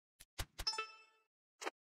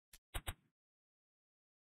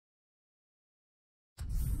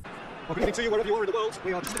Well, good evening to you wherever you are in the world.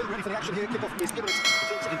 We are just about ready for the action here. Kick-off is imminent.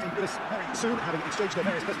 The teams in English very soon, having exchanged their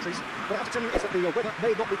various pleasantries. What I have to tell you is that the weather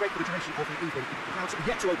may not be great for the duration of the evening. The clouds are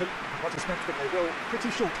yet to open. I suspect that they will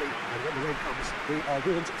pretty shortly, and when the rain comes, we are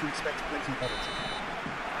warned to expect plenty of it.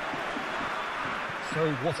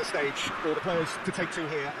 So what a stage for the players to take to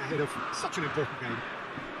here ahead of such an important game.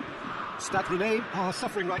 Stade Rennais are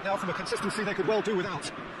suffering right now from a consistency they could well do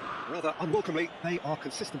without. Rather unwelcomely, they are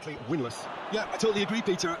consistently winless. Yeah, I totally agree,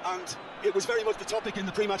 Peter, and it was very much the topic in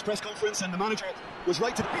the pre-match press conference, and the manager was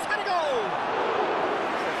right to... He's got a goal!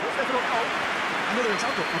 Another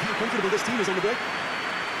example of how comfortable this team is on the break.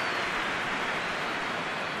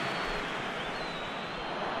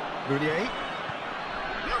 Meunier.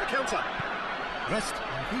 Now the counter. Brest,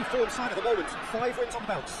 the form side at the moment. 5 wins on the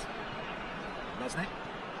bounce. Masne.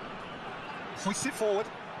 Hoists it forward.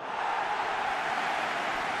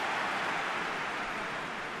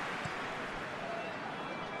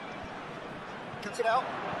 Cuts it out.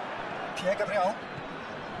 Pierre Gabriel.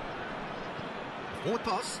 Forward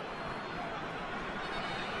pass.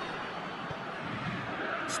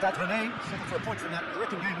 Stade Rennais settled for a point from that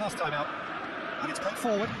gripping game last time out. And it's played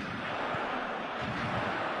forward.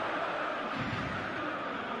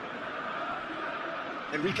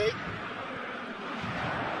 Enrique.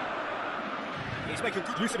 He's making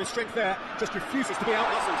good use of his strength there, just refuses to be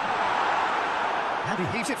out-muscled. And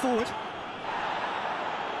he heaves it forward.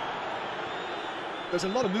 There's a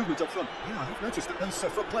lot of movement up front. Yeah, I've noticed that those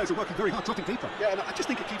front players are working very hard, dropping deeper. Yeah, and I just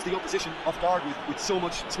think it keeps the opposition off guard with so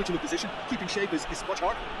much switching of position. Keeping shape is much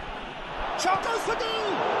harder. Shot goes for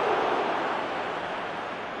goal!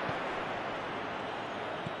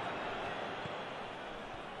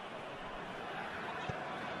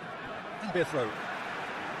 That'll be a throw.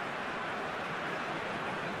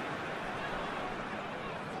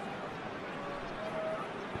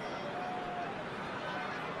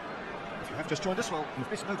 If you have just joined us, well, you've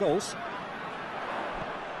missed no goals.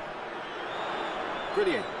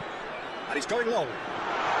 Grenier. And he's going long.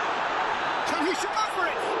 Can he shoot over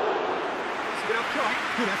it? It's a good outcry.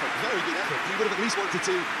 Good effort, very good effort. He would have at least wanted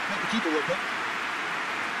to make the keeper work up.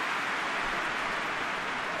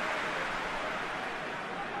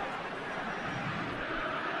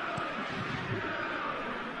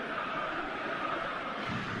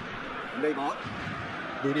 Neymar.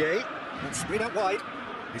 Meunier. And screen out wide.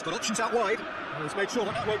 He's got options out wide. And he's made sure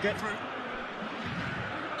that won't get through.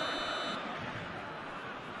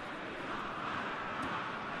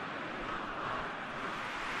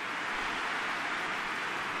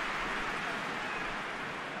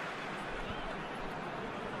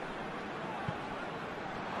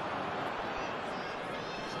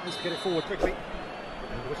 Needs to get it forward quickly.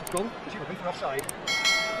 And the whistle's gone, presumably for offside.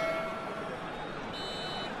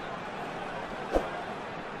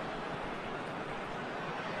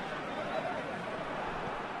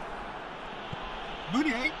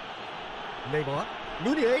 Meunier. Neymar.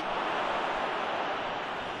 Meunier.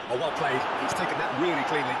 Oh, well played. He's taken that really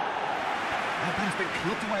cleanly. And that has been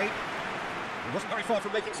clubbed away. He wasn't very far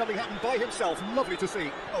from making something happen by himself. Lovely to see.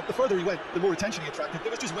 Oh, the further he went, the more attention he attracted.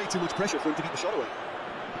 There was just way too much pressure for him to get the shot away.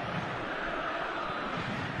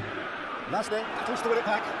 Masne battles to win it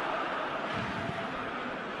back.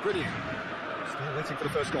 Grenier. Still waiting for the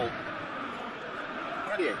first goal.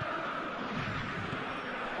 Grenier.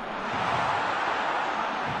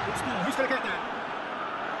 Who's going to get there?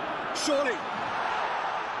 Surely.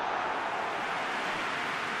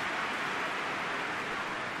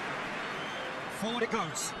 Forward it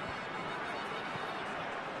goes.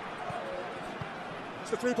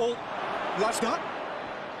 It's the through ball. Lasna.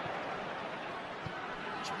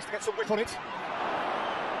 Tries to get some width on it.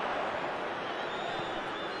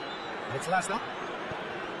 And it's Lasna.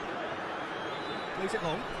 Plays it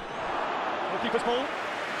long. Goalkeeper's ball.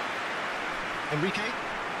 Enrique.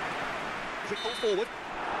 Quick ball forward.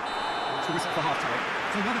 It's the whistle for half-time.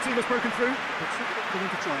 So now the team has broken through. It's certainly not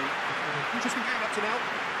going to try. Interesting game up to now.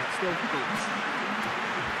 That's still goals.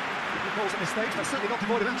 Goals at this stage, they're certainly not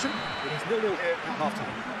devoid of action. It is 0-0 here at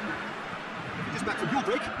half-time. Just back from your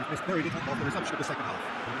break, you've missed very little of the resumption of the second half.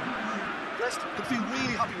 Brest can feel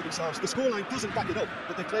really happy with themselves. The scoreline doesn't back it up,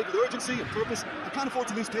 but they played with urgency and purpose and can't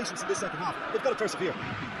afford to lose patience in this second half. They've got to persevere.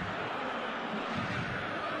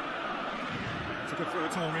 It's a good throw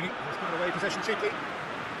at all, really. He's given away possession cheaply.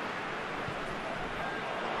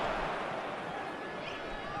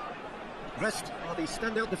 Brest are the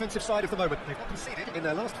standout defensive side of the moment. They've not conceded in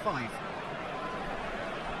their last 5.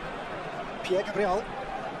 Pierre Gabriel.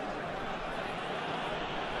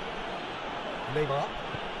 Neymar.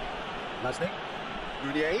 Masne.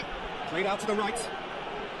 Meunier. Played out to the right.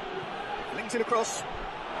 Linked in across.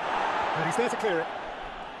 And he's there to clear it.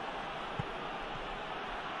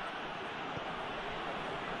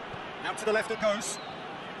 to the left it goes.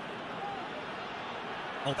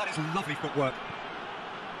 Oh, that is lovely footwork.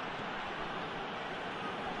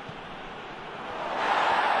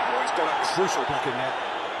 Oh, he's got a crucial block in there.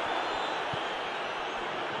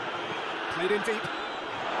 Played in deep.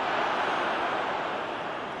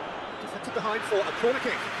 Deflected behind for a corner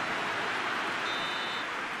kick.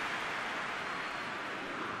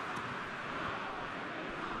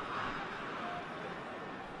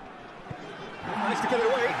 Managed to get it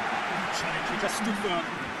away. Challenge, he just stood firm.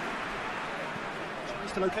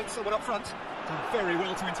 Tries to locate someone up front. Done very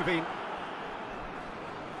well to intervene.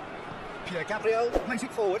 Pierre Gabriel plays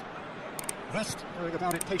it forward. Brest going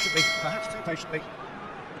about it patiently, perhaps too patiently.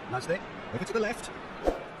 Lasne over to the left.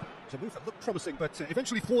 It's a move that looked promising, but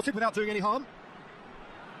eventually thwarted without doing any harm.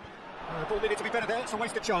 The ball needed to be better there, it's a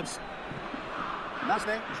wasted chance.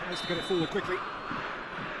 Lasne tries to get it forward quickly.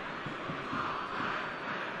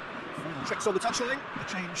 Final checks on the touchline. A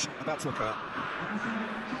change about to occur.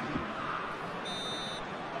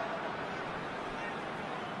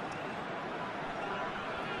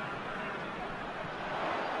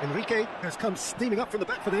 Enrique has come steaming up from the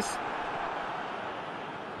back for this.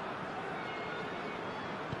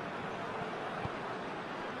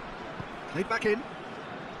 Played back in.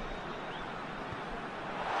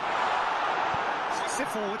 So sit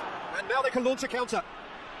forward, and now they can launch a counter.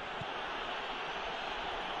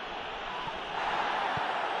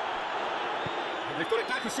 And they've got it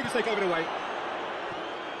back as soon as they gave it away.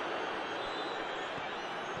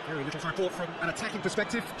 Very little to report from an attacking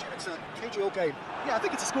perspective. It's a cagey old game. Yeah, I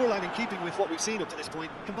think it's a scoreline in keeping with what we've seen up to this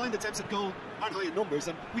point. Combined attempts at goal aren't high in numbers,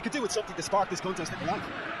 and we could do with something to spark this contest if we like.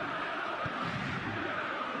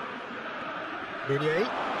 Meunier.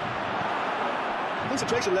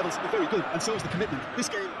 Concentration levels are very good, and so is the commitment. This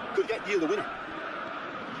game could yield a winner.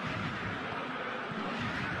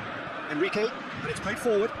 Enrique, and it's played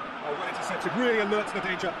forward. Oh, well intercepted, really alert to the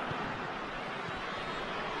danger.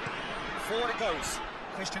 Forward it goes.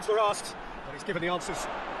 Questions were asked, but he's given the answers.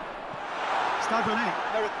 Stade Rennais,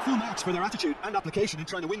 they're at full marks for their attitude and application in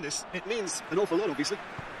trying to win this. It means an awful lot, obviously.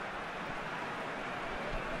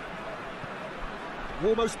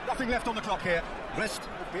 Almost nothing left on the clock here. Brest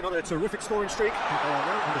have been on a terrific scoring streak, and they are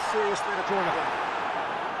now under serious threat of drawing a blank.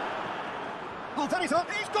 Oh, that is up!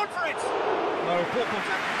 He's gone for it! No, poor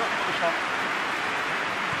contact, not on the shot.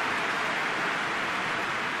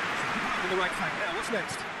 In the right flank now, what's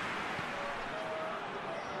next?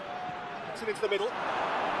 Gets it into the middle.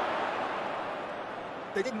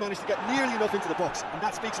 They didn't manage to get nearly enough into the box, and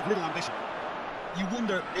that speaks of little ambition. You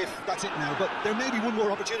wonder if that's it now, but there may be one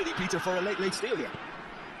more opportunity, Peter, for a late steal here.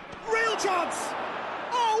 Real chance!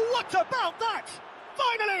 Oh, what about that?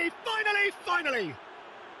 Finally!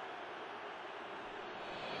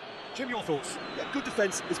 Jim, your thoughts? Yeah, good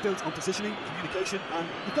defence is built on positioning, communication, and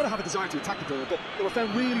you've got to have a desire to attack the goal, but they were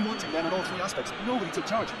found really wanting then on all three aspects. Nobody took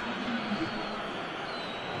charge.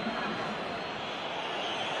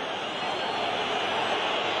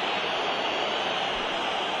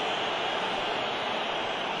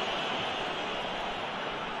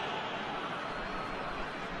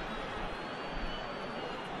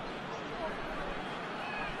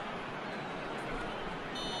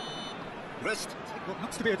 Brest take what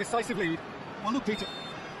looks to be a decisive lead. Well, look, Peter.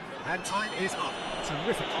 And time is up.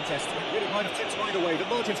 Terrific contest. It really might have tipped either way. The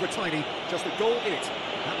margins were tiny. Just a goal in it.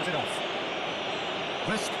 That was enough.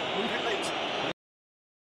 Brest moving